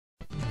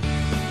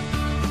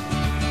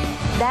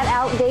That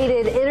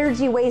outdated,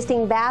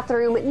 energy-wasting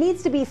bathroom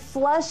needs to be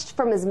flushed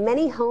from as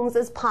many homes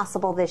as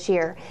possible this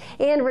year.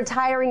 And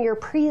retiring your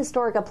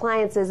prehistoric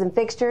appliances and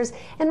fixtures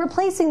and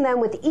replacing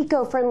them with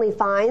eco-friendly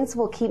finds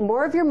will keep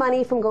more of your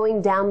money from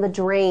going down the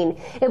drain.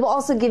 It will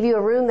also give you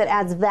a room that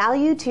adds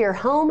value to your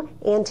home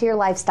and to your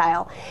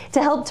lifestyle.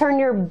 To help turn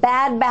your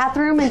bad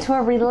bathroom into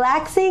a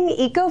relaxing,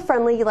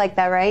 eco-friendly, you like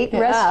that, right?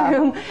 Yeah.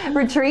 Restroom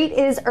retreat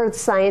is earth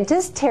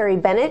scientist Terri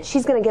Bennett.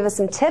 She's going to give us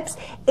some tips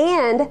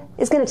and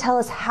is going to tell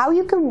us how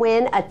you can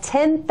win a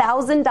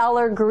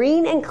 $10,000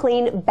 green and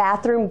clean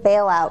bathroom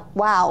bailout.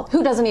 Wow.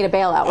 Who doesn't need a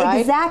bailout,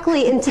 right?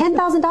 Exactly. And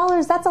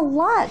 $10,000, that's a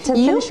lot to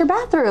finish your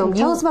bathroom.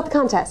 Tell us about the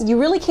contest. You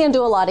really can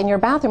do a lot in your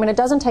bathroom, and it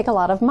doesn't take a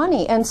lot of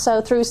money. And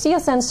so through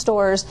CSN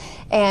stores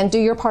and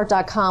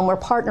DoYourPart.com, we're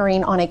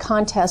partnering on a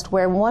contest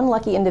where one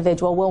lucky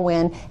individual will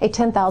win a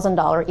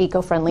 $10,000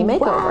 eco-friendly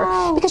makeover.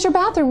 Wow. Because your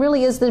bathroom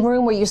really is the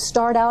room where you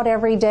start out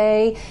every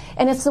day,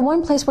 and it's the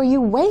one place where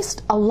you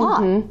waste a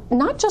lot.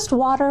 Not just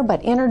water, but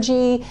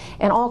energy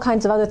and all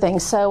kinds of other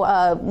things.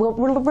 So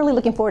we're really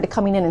looking forward to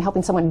coming in and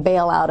helping someone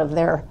bail out of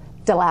their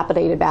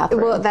dilapidated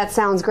bathroom. Well, that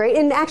sounds great.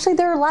 And actually,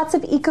 there are lots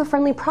of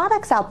eco-friendly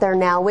products out there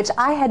now, which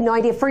I had no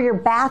idea, for your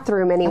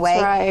bathroom anyway.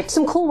 That's right.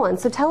 Some cool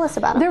ones. So tell us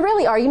about them. There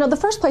really are. You know, the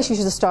first place you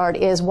should start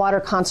is water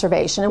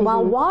conservation. And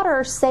while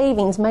water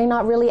savings may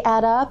not really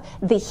add up,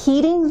 the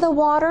heating the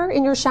water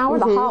in your shower,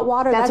 the hot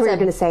water, that's where you're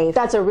going to save.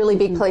 That's a really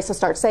big place to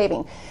start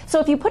saving. So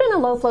if you put in a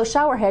low-flow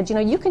shower head, you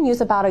know, you can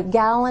use about 1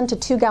 gallon to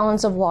 2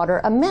 gallons of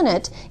water a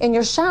minute in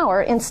your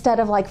shower instead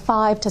of like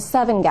 5 to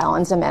 7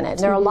 gallons a minute.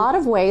 There are a lot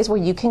of ways where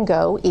you can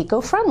go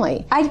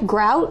eco-friendly.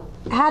 Grout?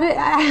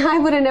 I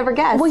would have never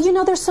guessed. Well, you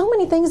know, there's so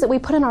many things that we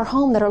put in our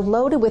home that are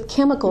loaded with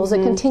chemicals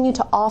that continue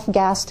to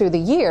off-gas through the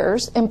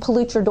years and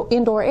pollute your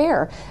indoor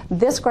air.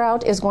 This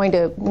grout is going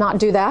to not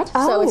do that.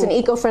 So it's an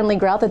eco-friendly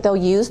grout that they'll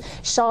use.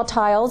 Shaw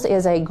Tiles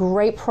is a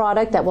great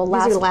product that will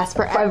last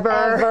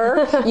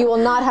forever. You will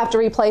not have to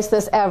replace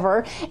this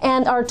ever.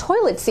 And our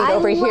toilet seat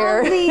over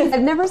here. These.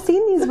 I've never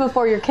seen these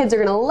before. Your kids are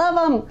going to love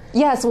them.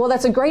 Yes, well,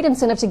 that's a great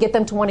incentive to get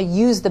them to want to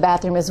use the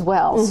bathroom as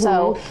well.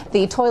 So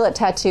the toilet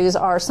tattoos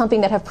are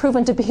something that have proven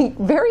to be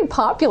very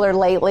popular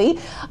lately,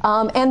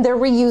 and they're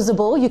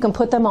reusable. You can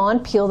put them on,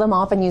 peel them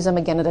off, and use them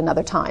again at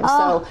another time.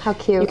 Oh, so how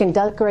cute. You can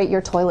decorate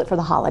your toilet for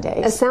the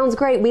holidays. It sounds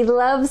great. We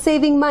love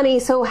saving money.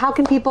 So how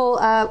can people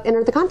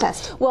enter the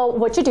contest? Well,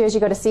 what you do is you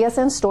go to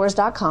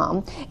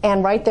csnstores.com,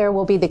 and right there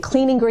will be the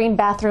Clean and Green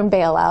Bathroom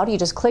Bailout. You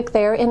just click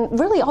there, and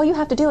really all you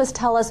have to do is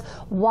tell us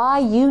why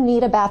you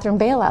need a bathroom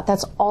bailout.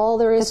 That's all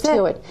there is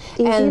to it.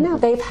 Easy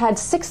enough. They've had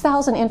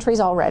 6,000 entries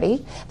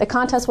already. The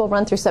contest will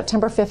run through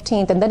September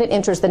 15th, and then it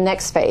enters the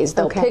next phase.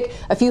 They'll pick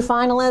a few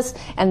finalists,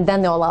 and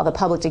then they'll allow the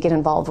public to get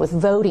involved with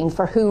voting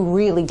for who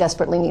really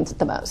desperately needs it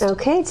the most.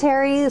 Okay,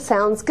 Terri,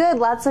 sounds good.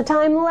 Lots of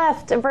time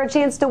left. And for a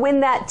chance to win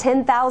that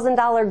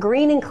 $10,000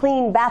 green and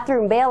clean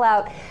bathroom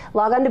bailout,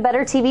 log on to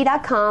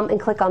bettertv.com and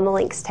click on the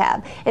links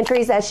tab.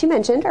 Entries, as she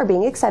mentioned, are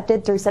being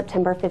accepted through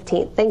September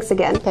 15th. Thanks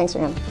again. Thanks,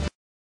 Ryan.